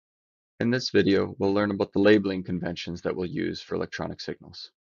In this video, we'll learn about the labeling conventions that we'll use for electronic signals.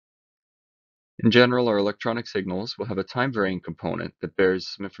 In general, our electronic signals will have a time-varying component that bears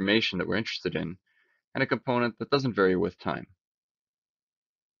some information that we're interested in, and a component that doesn't vary with time.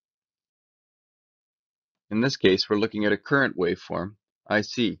 In this case, we're looking at a current waveform,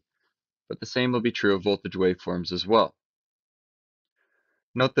 IC, but the same will be true of voltage waveforms as well.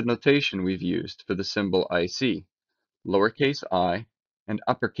 Note the notation we've used for the symbol IC, lowercase I and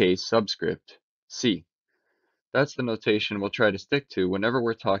uppercase subscript C. That's the notation we'll try to stick to whenever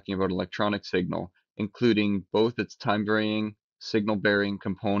we're talking about an electronic signal, including both its time-varying signal-bearing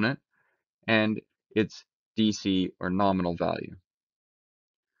component and its DC or nominal value.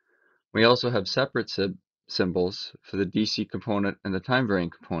 We also have separate symbols for the DC component and the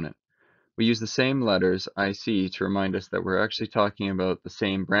time-varying component. We use the same letters, IC, to remind us that we're actually talking about the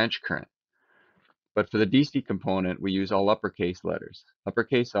same branch current. But for the DC component, we use all uppercase letters,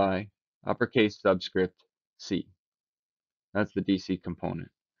 uppercase I, uppercase subscript C. That's the DC component.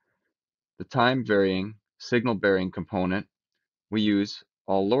 The time-varying signal-bearing component, we use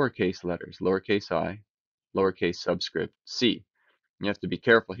all lowercase letters, lowercase I, lowercase subscript C. You have to be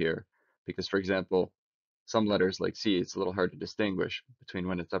careful here because, for example, some letters like C, it's a little hard to distinguish between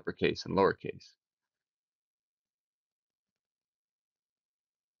when it's uppercase and lowercase.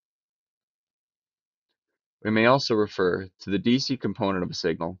 We may also refer to the DC component of a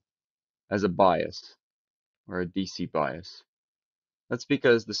signal as a bias or a DC bias. That's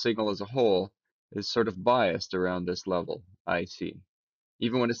because the signal as a whole is sort of biased around this level, IC.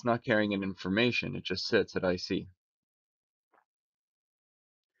 Even when it's not carrying in information, it just sits at IC.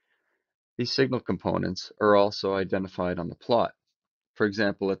 These signal components are also identified on the plot. For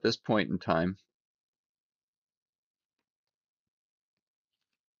example, at this point in time,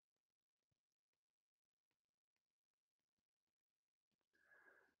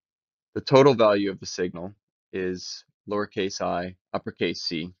 the total value of the signal is lowercase I, uppercase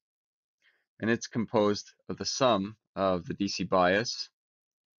C, and it's composed of the sum of the DC bias,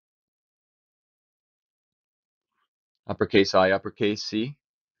 uppercase I, uppercase C,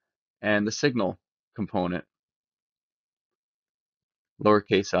 and the signal component,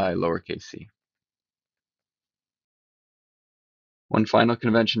 lowercase I, lowercase c. One final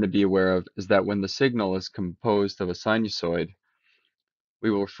convention to be aware of is that when the signal is composed of a sinusoid, we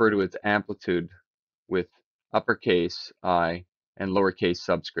will refer to its amplitude with uppercase I and lowercase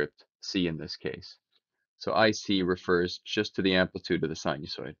subscript c in this case. So IC refers just to the amplitude of the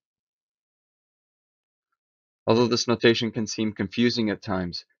sinusoid. Although this notation can seem confusing at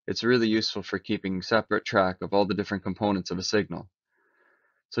times, it's really useful for keeping separate track of all the different components of a signal.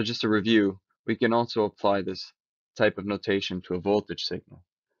 So just to review, we can also apply this type of notation to a voltage signal.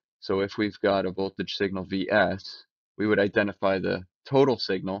 So if we've got a voltage signal Vs, we would identify the total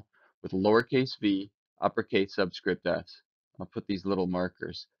signal with lowercase v, uppercase subscript s. I'll put these little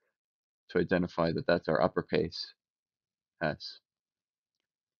markers to identify that that's our uppercase s.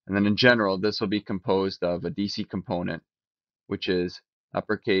 And then in general, this will be composed of a DC component, which is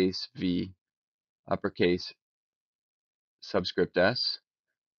uppercase v, uppercase subscript s,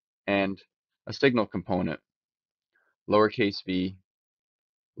 and a signal component, lowercase v,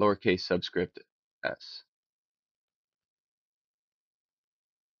 lowercase subscript s.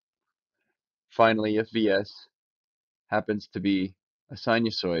 Finally, if Vs happens to be a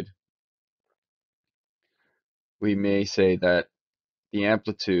sinusoid, we may say that the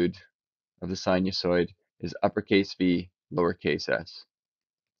amplitude of the sinusoid is uppercase V, lowercase s.